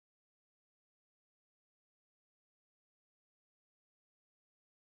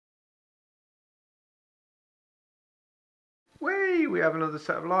We have another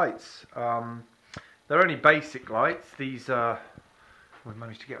set of lights. They're only basic lights. These we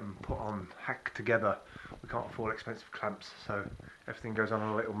managed to get them put on, hacked together. We can't afford expensive clamps, so everything goes on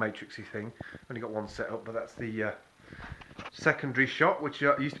a little matrixy thing. Only got one set up, but that's the secondary shot, which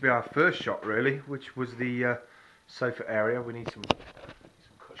used to be our first shot really, which was the sofa area. We need some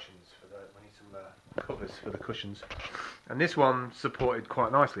cushions for that. We need some covers for the cushions. And this one supported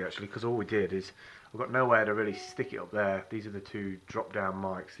quite nicely actually, because all we did is we've got nowhere to really stick it up there. These are the two drop-down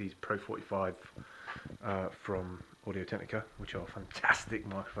mics, these Pro 45 from Audio-Technica, which are fantastic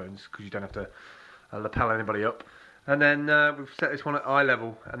microphones because you don't have to lapel anybody up. And then we've set this one at eye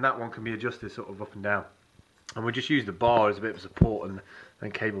level, and that one can be adjusted sort of up and down. And we just use the bar as a bit of support, and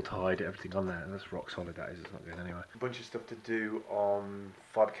then cable tied everything on there. And that's rock solid, that is. It's not going anywhere. A bunch of stuff to do on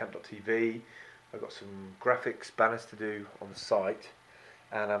fibercamp.tv. I've got some graphics banners to do on the site,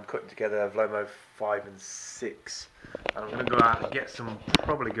 and I'm putting together Vlomo 5 and 6. And I'm going to go out and get some,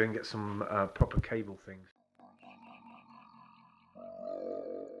 probably go and get some proper cable things.